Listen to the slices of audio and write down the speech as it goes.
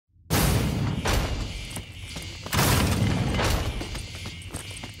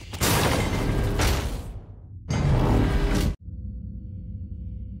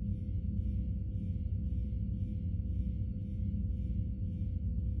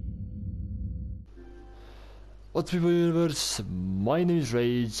What's people universe? My name is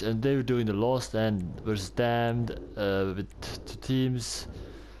Rage, and they were doing the Lost and versus Damned with two teams.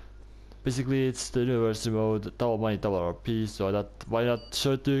 Basically, it's the universe mode, double money, double RP. So I thought, why not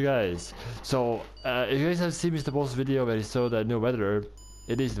show it to you guys? So if you guys have seen Mr. Boss video where he saw the new weather,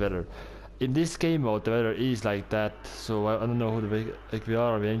 it is the weather. In this game mode, the weather is like that. So I don't know who we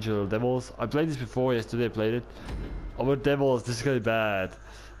are. Are we angel devils? I played this before yesterday. I played it. Oh, we're devils. This is gonna be bad.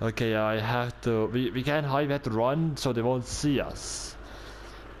 Okay, I have to. We can't hide. We have to run so they won't see us.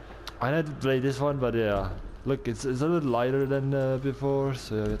 I had to play this one, but yeah. Look, it's a little lighter than before,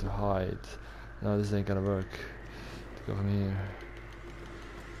 so yeah, we have to hide. No, this ain't gonna work. Let's go from here.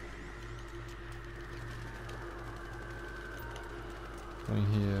 Going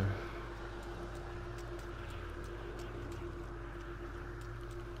here.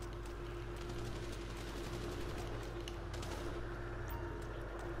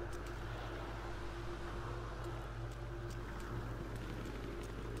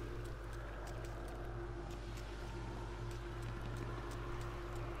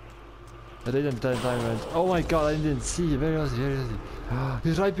 I didn't time event. Oh my god, I didn't see. Where is he? Where is he?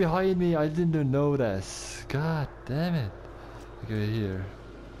 He's right behind me. I didn't know this. God damn it. Okay, here.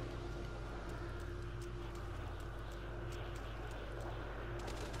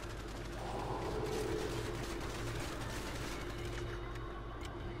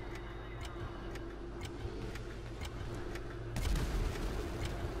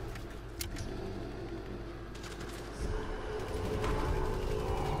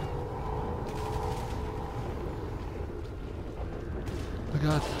 Oh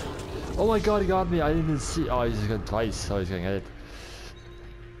god. Oh my god, he got me. I didn't see. Oh, he's got twice. Oh, he's gonna get it.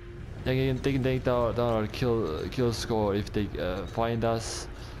 They can take down our kill score if they find us.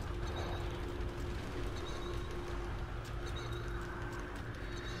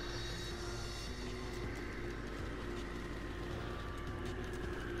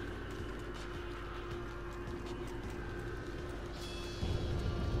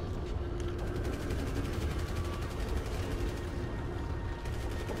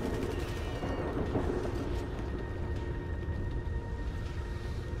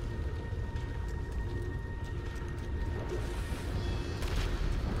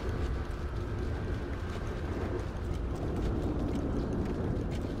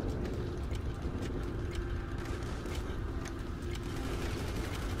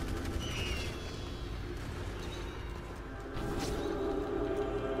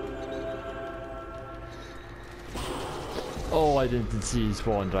 Oh, I didn't see he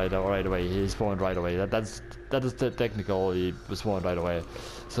spawned right away. He spawned right away. That is the technical. He spawned right away.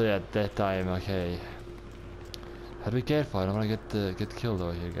 So yeah, that time. Okay. Have to be careful. I don't want to get killed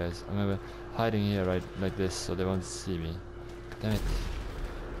over here, guys. I'm gonna be hiding here right like this, so they won't see me. Damn it.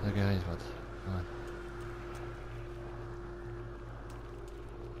 Okay, hiding spot. Come on.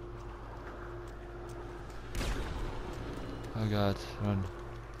 Oh god, run.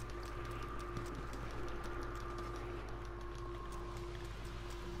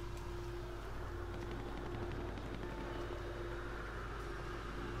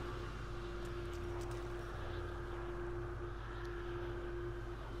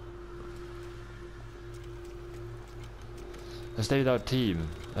 Let's stay with our team.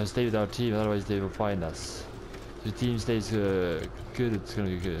 Let's stay with our team, otherwise they will find us. If the team stays good, it's gonna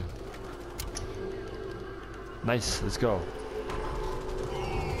be good. Nice, let's go.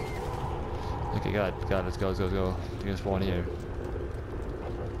 Okay, got it, let's go. You're gonna spawn here.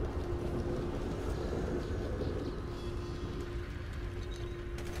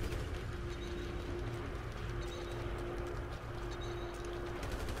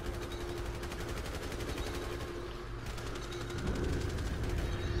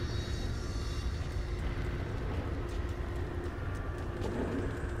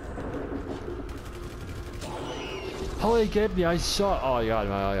 How did he get me? I shot. Oh, I got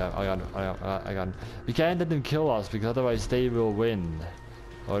him. I got him. We can't let them kill us because otherwise they will win.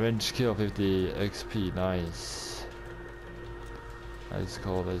 Orange kill 50 XP. Nice. That's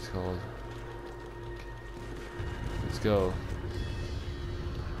cold. Let's go.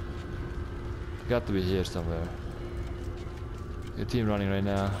 Got to be here somewhere. Your team running right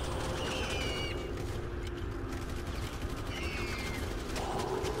now.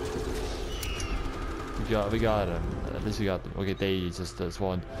 We got him. At least we got them. Okay, they just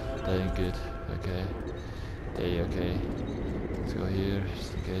spawned. That ain't good. Okay. Okay. Let's go here,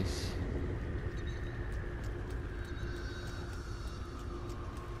 just in case.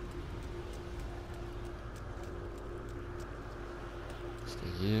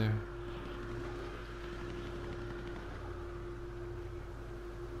 Stay here.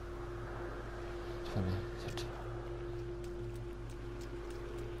 It's funny.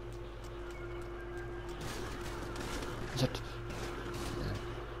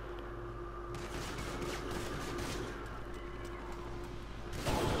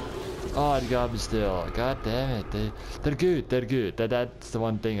 Oh, it got me still. God damn it. They're good. They're good. That's the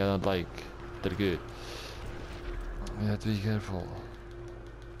one thing I don't like. They're good. You have to be careful.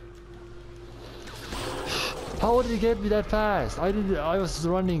 How did he get me that fast? I was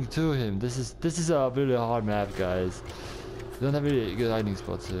running to him. This is a really hard map, guys. We don't have really good hiding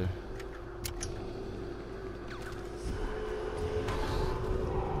spots here.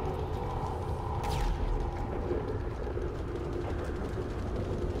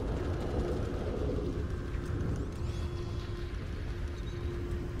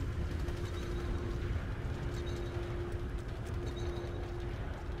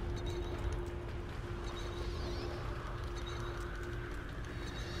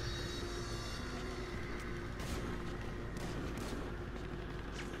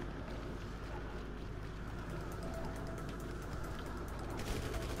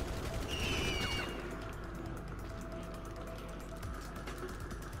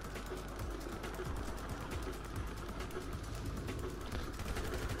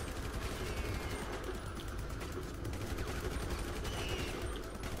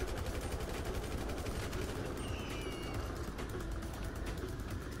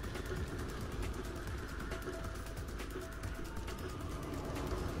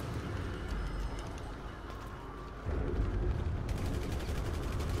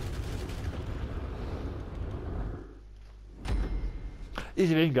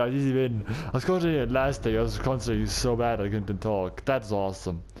 Easy win, guys, easy win. I was concentrating it last day, I was concentrating so bad I couldn't talk. That's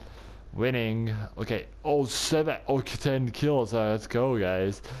awesome. Winning. Okay, oh, 7. Okay, 10 kills. Let's go,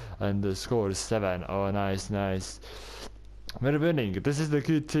 guys. And the score is 7. Oh, nice, nice. We're winning. This is the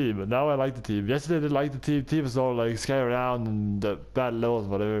good team. Now I like the team. Yesterday I didn't like the team. Team was all like scare around and bad levels,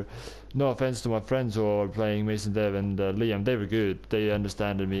 whatever. No offense to my friends who are playing Mason, Dev, and Liam. They were good. They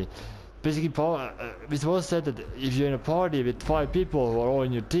understood me. Basically, it was said that if you're in a party with 5 people who are all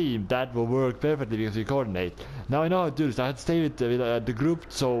in your team, that will work perfectly because you coordinate. Now I know how to do this. I had to stay with the group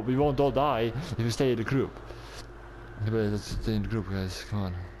so we won't all die if we stay in the group. Let's stay in the group, guys. Come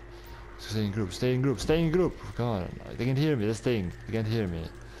on. Stay in group. Stay in group. Stay in group. Come on. They can hear me. This thing. They can't hear me.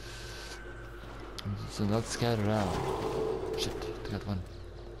 So not scatter around. Shit. They got one.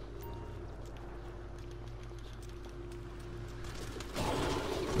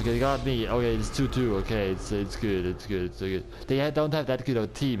 Okay, they got me. Okay, it's 2-2. Okay, it's good. It's good. It's good. They don't have that good of a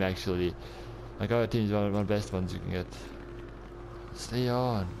team actually. Like our team is one of the best ones you can get. Stay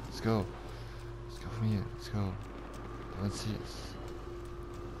on. Let's go. Let's go from here. Let's go. Don't see us.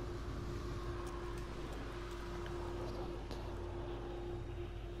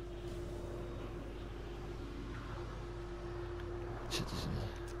 Shit, this is me.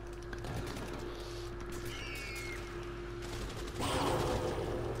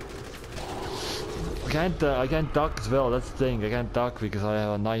 I can't duck as well. That's the thing. I can't duck because I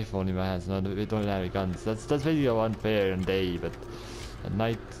have a knife on in my hands. No, we don't have any guns. That's basically a unfair and day, but at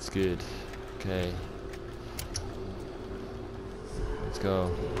night it's good. Okay, let's go.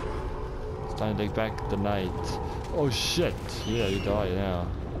 It's time to take back the night. Oh shit! Yeah, you die now.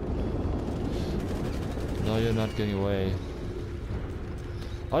 No, you're not getting away.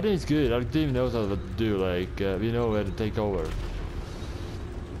 I think it's good. Our team knows what to do. Like we know where to take over.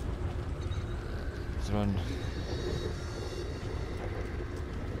 Run.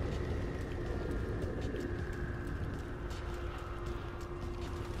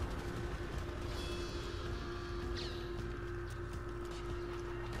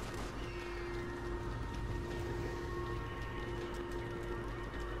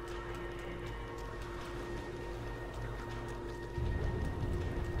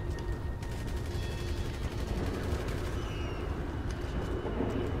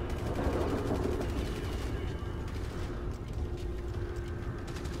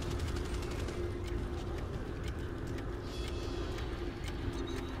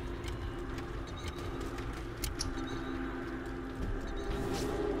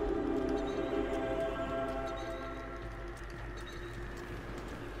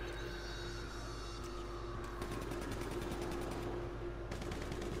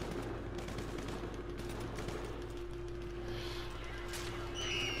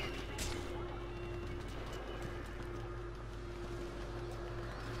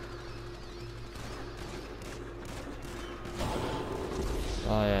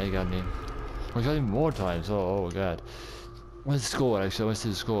 Oh yeah, you got me. We got him more times. Oh god. What's the score actually? Let's see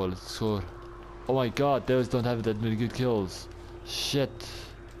the score. Let's score. Oh my god, those don't have that many good kills. Shit.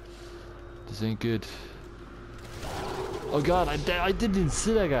 This ain't good. Oh god, I didn't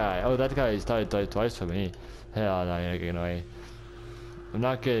see that guy. Oh, that guy is died twice for me. Hell no, you're not getting away. I'm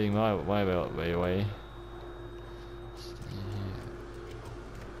not getting my way away.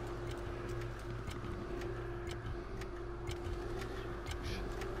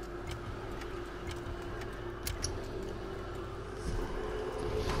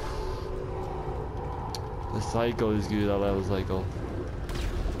 cycle is good. I love the cycle.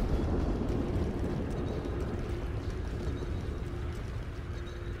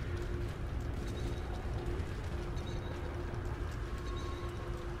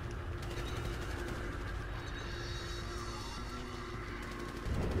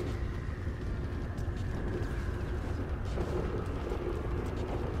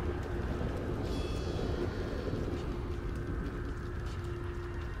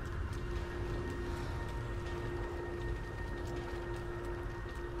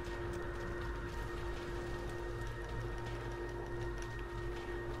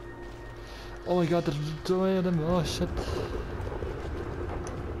 Oh my god, there's too many of them. Oh shit.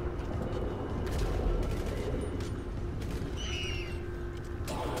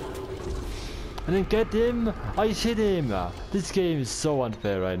 I didn't get him. I hit him. This game is so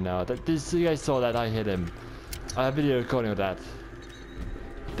unfair right now. You guys saw that I hit him. I have video recording of that.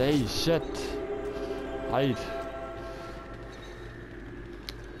 They shit. Hide.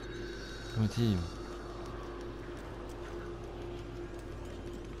 My team.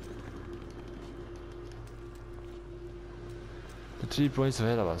 The 3 points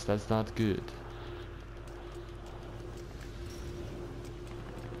ahead of us. That's not good.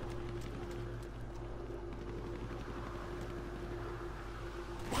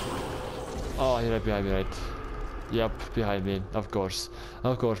 Oh, he's right behind me, right? Yep, behind me. Of course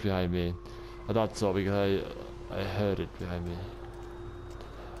behind me. I thought so because I heard it behind me.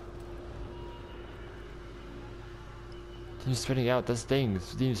 Team's spreading out. That's the thing. The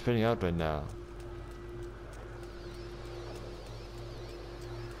team's spreading out right now.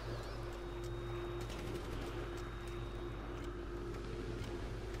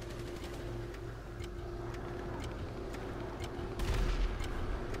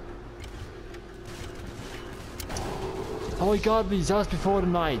 Oh, he got me just before the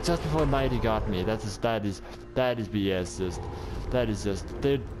night. Just before the night, he got me. That is BS.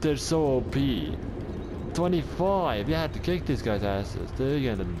 They're so OP. 25. You had to kick these guys' asses.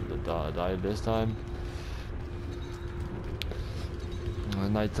 They're gonna die this time.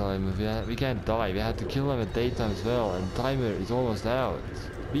 Nighttime. We can't die. We had to kill them at daytime as well. And timer is almost out.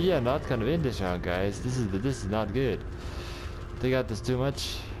 We are not gonna win this round, guys. This is not good. They got this too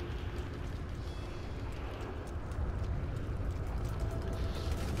much.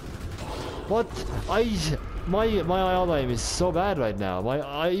 What? My auto aim is so bad right now.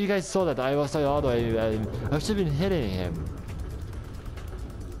 You guys saw that I was auto aim. I should have been hitting him.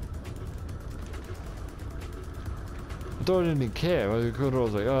 I didn't even care. My controller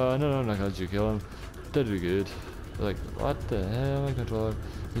was like, oh no, I'm not gonna let you kill him. That'd be good. Like, what the hell? My controller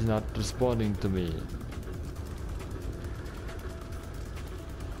is not responding to me.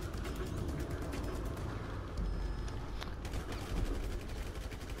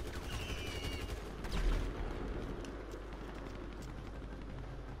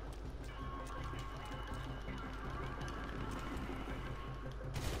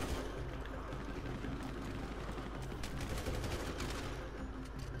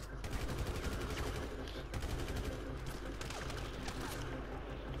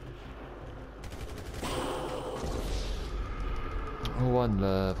 Who won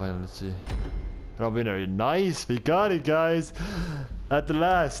the final? Let's see. Robinary, nice, we got it, guys. At the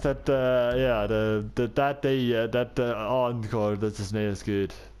last, that encore, that just made us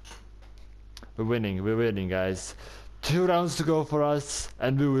good. We're winning, guys. 2 rounds to go for us,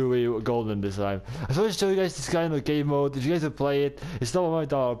 and we will be golden this time. I just want to show you guys this kind of game mode. If you guys will play it, it's not my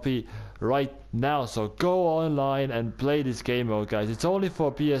RP right now, so go online and play this game mode, guys. It's only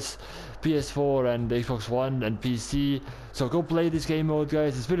for PS4 and Xbox One and PC, so go play this game mode,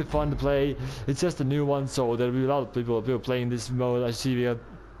 guys. It's really fun to play. It's just a new one, so there'll be a lot of people playing this mode. I see we have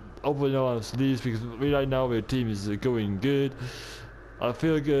hopefully no one else leaves because right now our team is going good. I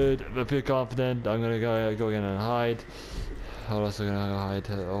feel good, I feel confident. I'm gonna go again and hide. How else am I gonna hide?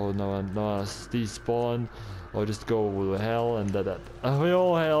 Oh, no one despawn. Or just go with hell and that. We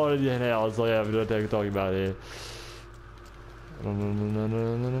all hell already in hell, so yeah, we don't have to talk about it. Hope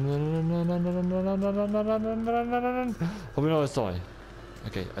you know it's sorry.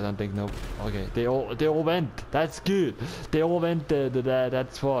 Okay, I don't think no. Okay, they all went. That's good. They all went that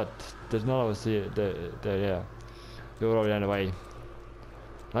spot. There's none of us here. Yeah. They were already on the way.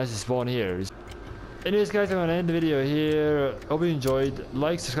 Nice to spawn here. Anyways, guys, I'm gonna end the video here. Hope you enjoyed.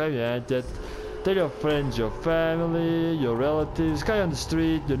 Like, subscribe, and tell your friends, your family, your relatives, guy on the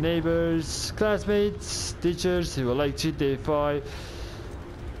street, your neighbors, classmates, teachers who will like GTA 5,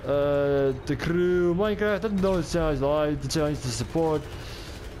 the crew, Minecraft. Let them know the channel is live. The channel needs to support.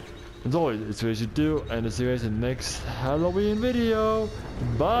 As always, it's what you should do, and I'll see you guys in the next Halloween video.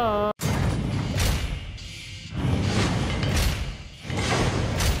 Bye.